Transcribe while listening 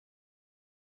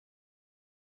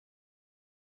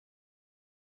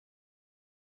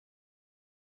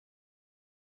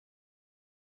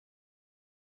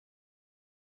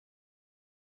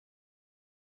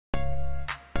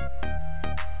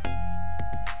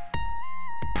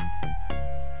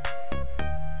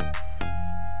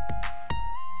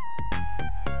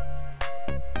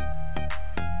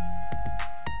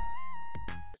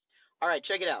Alright,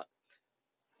 check it out.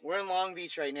 We're in Long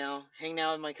Beach right now, hanging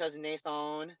out with my cousin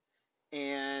Nason,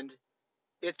 and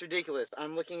it's ridiculous.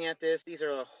 I'm looking at this. These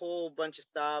are a whole bunch of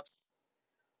stops,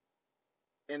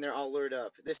 and they're all lured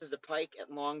up. This is the Pike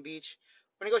at Long Beach.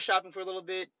 We're going to go shopping for a little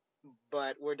bit,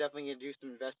 but we're definitely going to do some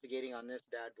investigating on this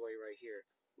bad boy right here.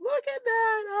 Look at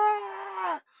that!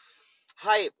 Ah!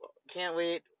 Hype. Can't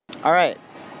wait. Alright,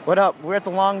 what up? We're at the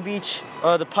Long Beach,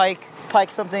 the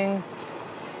Pike something,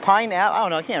 Pine Ave, I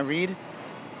don't know, I can't read.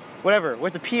 Whatever, we're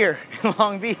at the Pier in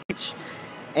Long Beach.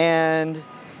 And,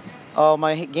 oh,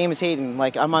 my game is hating.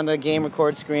 Like, I'm on the game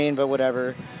record screen, but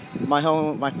whatever. My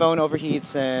phone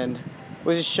overheats, and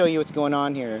we'll just show you what's going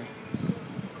on here.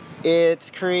 It's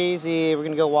crazy. We're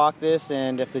gonna go walk this,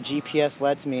 and if the GPS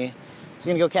lets me, it's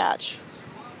gonna go catch.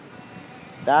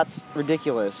 That's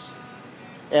ridiculous.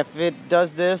 If it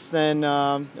does this, then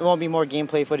it won't be more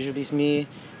gameplay footage. It'll be me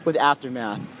with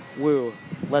Aftermath. Woo,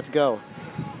 let's go.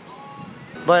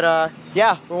 But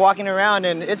yeah, we're walking around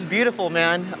and it's beautiful,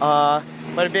 man.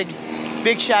 But a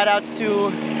big shout outs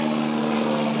to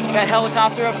that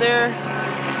helicopter up there.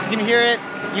 You can hear it,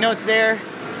 you know it's there.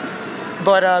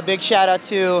 But big shout out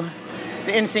to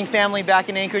the NSYNC family back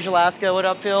in Anchorage, Alaska. What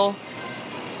up, Phil?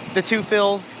 The two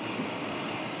Phils.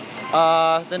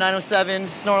 The 907s,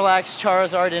 Snorlax,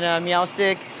 Charizard, and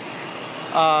Meowstic.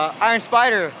 Iron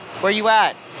Spider, where you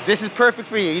at? This is perfect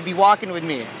for you. You'd be walking with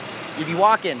me. You'd be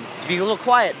walking. You'd be a little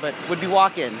quiet, but would be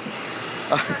walking.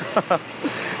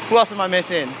 Who else am I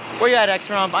missing? Where you at,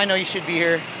 X-Rump? I know you should be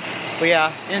here. But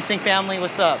yeah, NSYNC family,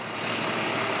 what's up?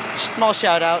 Small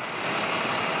shout outs.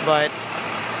 But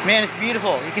man, it's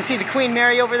beautiful. You can see the Queen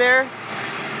Mary over there.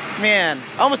 Man,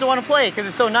 I almost don't want to play because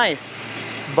it's so nice.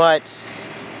 But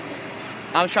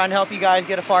I'm trying to help you guys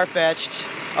get a far-fetched.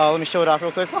 Oh, let me show it off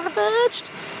real quick. Far-fetched.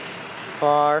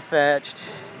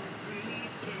 Far-fetched.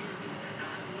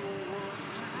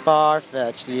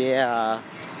 Far-fetched, yeah.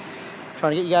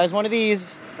 Trying to get you guys one of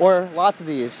these, or lots of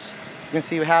these. You're gonna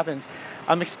see what happens.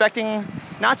 I'm expecting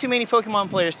not too many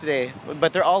Pokemon players today,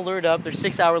 but they're all lured up. They're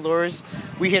 6-hour lures.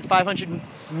 We hit 500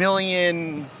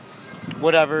 million,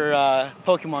 whatever,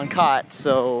 Pokemon caught,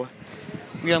 so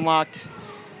we unlocked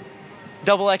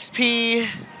double XP,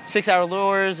 6-hour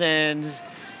lures, and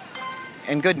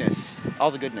goodness,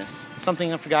 all the goodness.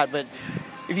 Something I forgot, but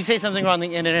if you say something wrong on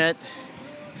the internet,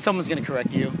 someone's gonna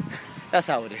correct you. That's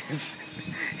how it is.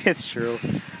 It's true.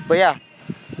 But yeah,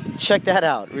 check that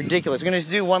out. Ridiculous. We're gonna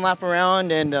just do one lap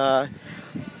around, and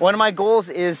one of my goals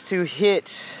is to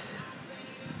hit,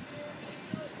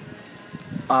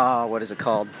 what is it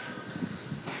called?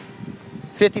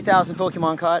 50,000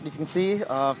 Pokemon caught, as you can see,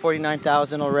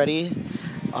 49,000 already,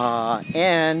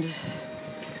 and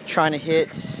trying to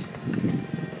hit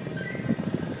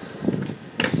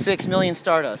 6 million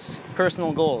Stardust,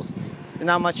 personal goals.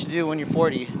 Not much to do when you're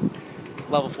 40,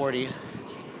 level 40. You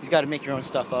just gotta make your own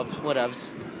stuff up,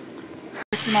 whatevs.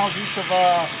 60 miles east of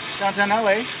downtown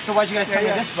LA. So why'd you guys come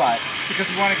to this spot? Because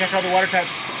we want to catch all the water type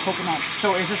Pokemon.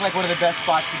 So is this like one of the best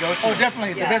spots to go to? Oh,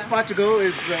 definitely. Yeah. The best spot to go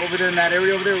is over there in that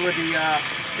area over there where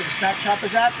the snack shop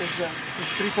is at. There's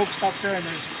 3 Pokestops there, and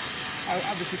there's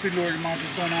obviously 3 lurid monsters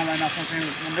going on right now.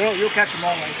 And you'll catch them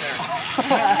all right there.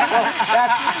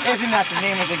 Well, isn't that the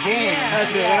name of the game? Yeah,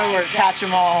 that's it. That'll work. Catch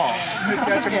them all. Yeah,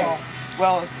 catch them all.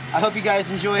 Well, I hope you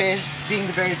guys enjoy being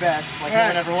the very best, like no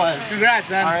one ever was. Congrats,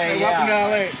 man. All right, welcome to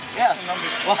LA. Yeah.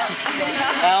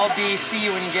 Well, LB, see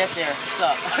you when you get there. What's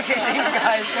up? Okay, thanks,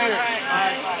 guys. Later.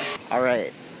 All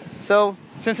right. So,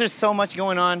 since there's so much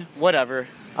going on, whatever.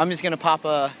 I'm just gonna pop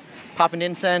an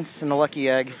incense and a lucky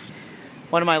egg.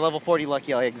 One of my level 40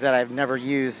 lucky eggs that I've never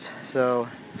used. So,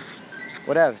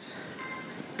 whatevs.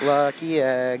 Lucky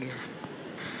egg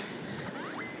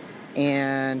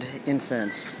and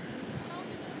incense.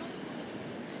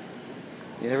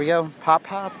 There we go. Pop,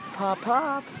 pop, pop,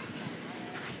 pop.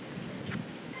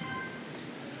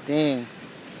 Dang.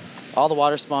 All the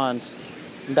water spawns.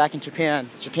 I'm back in Japan.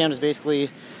 Japan was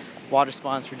basically water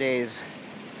spawns for days.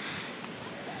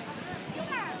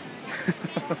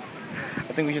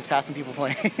 I think we just passed some people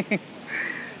playing.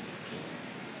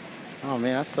 Oh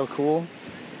man, that's so cool.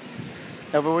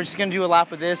 No, but we're just gonna do a lap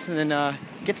with this and then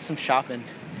get to some shopping.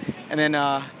 And then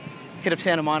hit up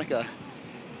Santa Monica.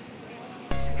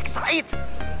 Excite!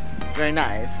 Very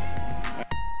nice.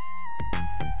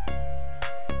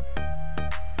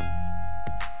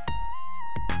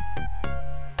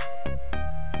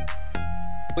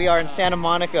 We are in Santa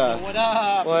Monica. What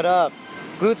up? What up?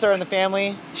 Glutes are in the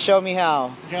family. Show me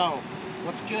how. Yo,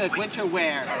 what's good? Winter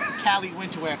wear. Cali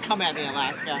winter wear. Come at me,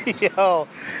 Alaska. Yo,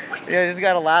 yeah, just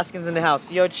got Alaskans in the house.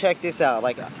 Yo, check this out.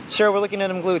 Like, sure, we're looking at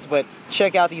them glutes, but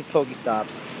check out these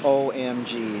Pokestops.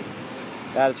 OMG.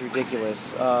 That is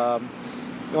ridiculous. You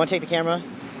want to take the camera?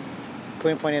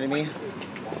 Point it at me.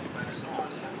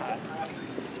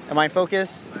 Am I in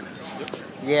focus?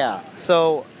 Yeah.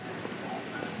 So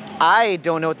I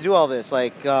don't know what to do all this.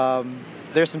 Like,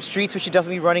 there's some streets we should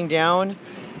definitely be running down.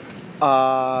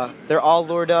 They're all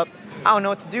lured up. I don't know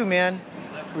what to do, man.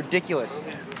 Ridiculous.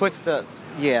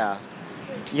 Yeah.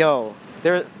 Yo,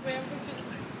 there.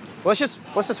 Let's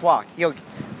just walk. Yo,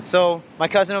 so my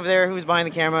cousin over there who's behind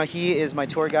the camera, he is my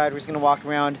tour guide. We're just gonna walk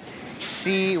around,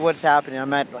 see what's happening.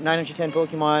 I'm at 910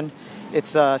 Pokemon.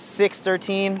 It's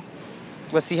 6:13.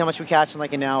 Let's see how much we catch in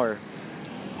like an hour.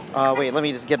 Wait, let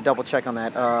me just get a double check on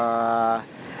that.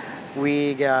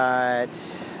 We got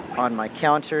on my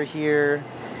counter here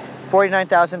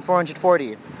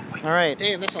 49,440. All right.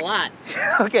 Damn, that's a lot.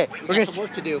 Okay, We got some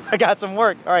work to do. I got some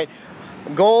work. All right.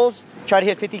 Goals: try to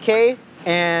hit 50K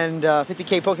and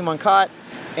 50K Pokemon caught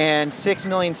and 6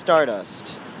 million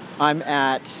Stardust. I'm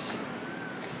at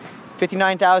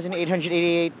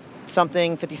 59,888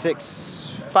 something,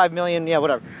 56, 5 million, yeah,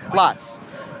 whatever. Lots.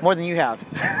 More than you have.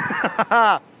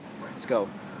 Let's go.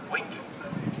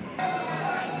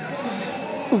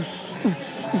 Oos,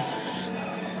 oos, oos.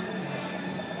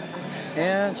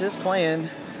 And just playing.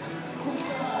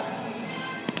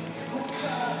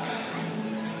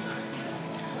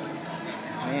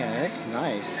 Man, it's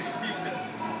nice.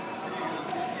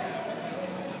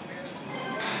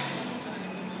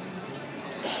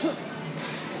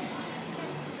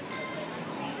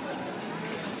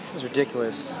 This is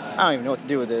ridiculous. I don't even know what to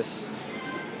do with this.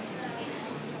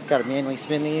 Gotta manually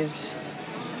spin these.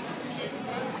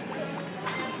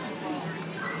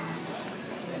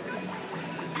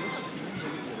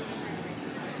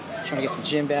 Trying to get some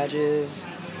gym badges.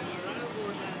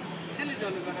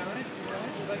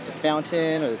 It's a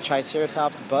fountain or the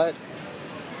Triceratops butt.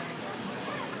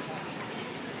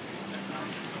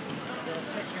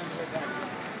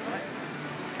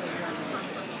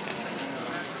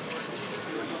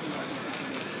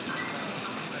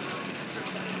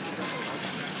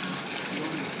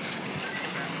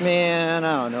 Man,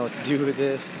 I don't know what to do with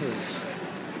this.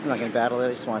 I'm not gonna battle it,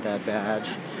 I just want that badge.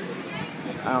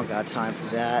 I don't got time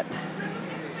for that.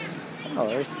 Oh,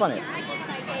 they spun it.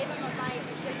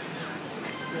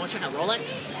 You want to check out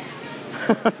Rolex?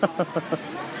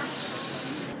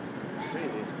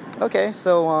 Okay,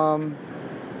 so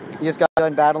you just got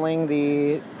done battling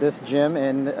this gym,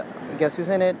 and guess who's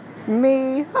in it?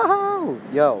 Me! Oh,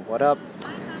 yo, what up?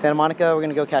 Santa Monica, we're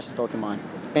gonna go catch some Pokemon.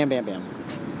 Bam, bam, bam.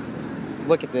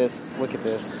 Look at this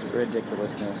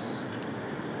ridiculousness.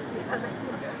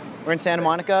 We're in Santa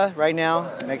Monica right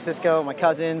now, Mexico. My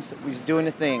cousins, he's doing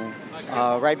a thing.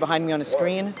 Right behind me on the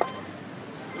screen,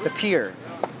 the Pier,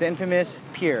 the infamous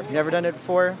Pier. Never done it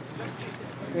before?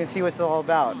 We're gonna see what it's all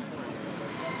about.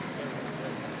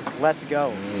 Let's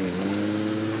go.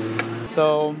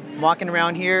 So, I'm walking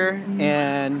around here,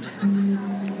 and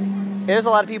there's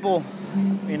a lot of people.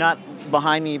 You're not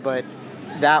behind me, but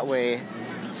that way.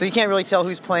 So you can't really tell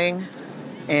who's playing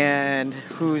and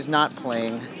who's not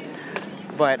playing.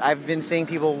 But I've been seeing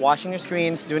people watching their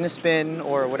screens, doing a spin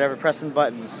or whatever, pressing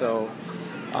buttons. So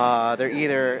they're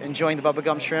either enjoying the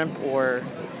bubblegum shrimp or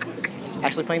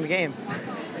actually playing the game.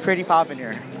 Pretty poppin'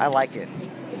 here. I like it.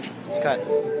 Let's cut.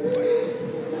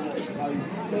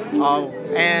 Oh,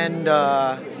 and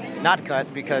not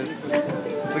cut because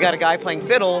we got a guy playing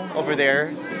fiddle over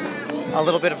there. A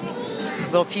little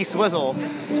T-swizzle.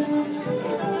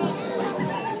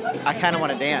 I kind of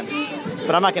want to dance,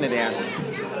 but I'm not going to dance.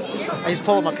 I just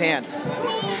pull up my pants,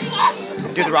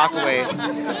 do the rock away.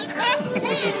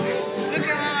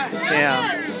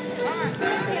 Yeah.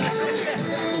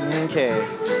 Okay.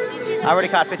 I already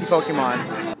caught 50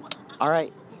 Pokemon. All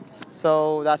right.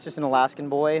 So that's just an Alaskan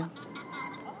boy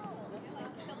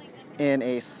in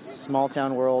a small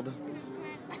town world.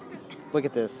 Look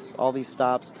at this. All these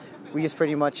stops. We just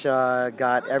pretty much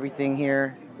got everything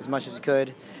here as much as we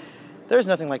could. There's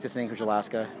nothing like this in Anchorage,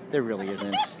 Alaska. There really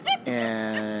isn't.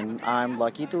 And I'm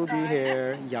lucky to be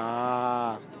here.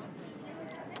 Yeah.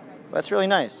 That's really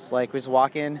nice. Like, we just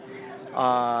walk in,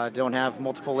 don't have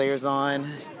multiple layers on,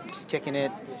 just kicking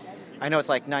it. I know it's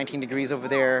like 19 degrees over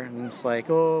there, and it's like,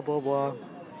 oh, blah, blah.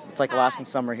 It's like Alaskan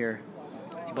summer here.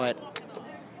 But,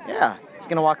 yeah, just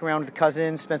gonna walk around with the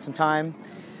cousins, spend some time,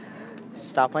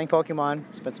 stop playing Pokemon,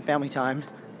 spend some family time,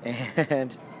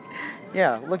 and,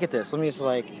 yeah, look at this. Let me just,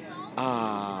 like,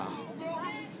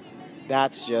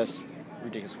 that's just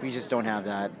ridiculous. We just don't have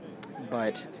that.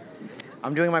 But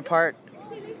I'm doing my part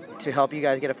to help you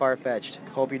guys get a far-fetched.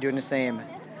 Hope you're doing the same.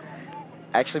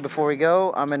 Actually, before we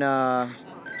go, I'm gonna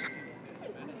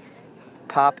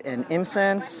pop an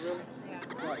incense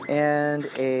and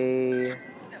a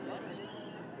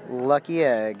lucky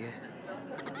egg.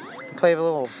 Play a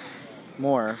little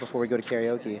more before we go to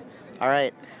karaoke. All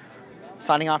right,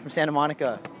 signing off from Santa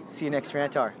Monica. See you next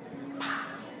Rantar.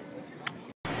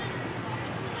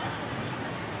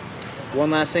 One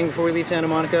last thing before we leave Santa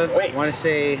Monica. I want to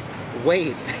say,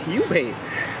 wait, you wait.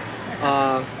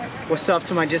 What's up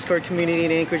to my Discord community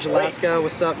in Anchorage, Alaska?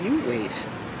 What's up? You wait.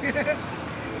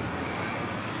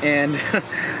 And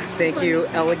thank you,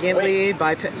 Elegantly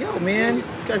by Yo, man,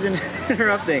 this guy's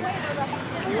interrupting.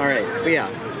 All right, but yeah,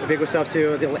 a big what's up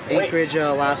to the Anchorage,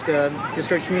 Alaska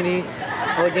Discord community.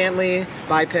 Elegantly,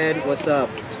 Biped, what's up?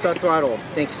 Stuck Throttle,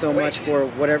 thank you so much for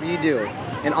whatever you do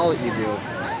and all that you do.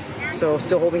 So,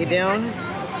 still holding it down.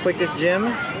 Click this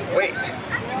gem. Wait.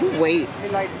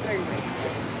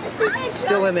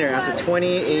 Still in there after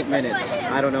 28 minutes.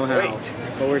 I don't know how,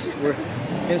 but we're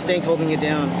instinct holding it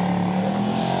down.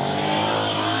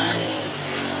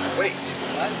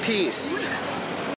 Peace.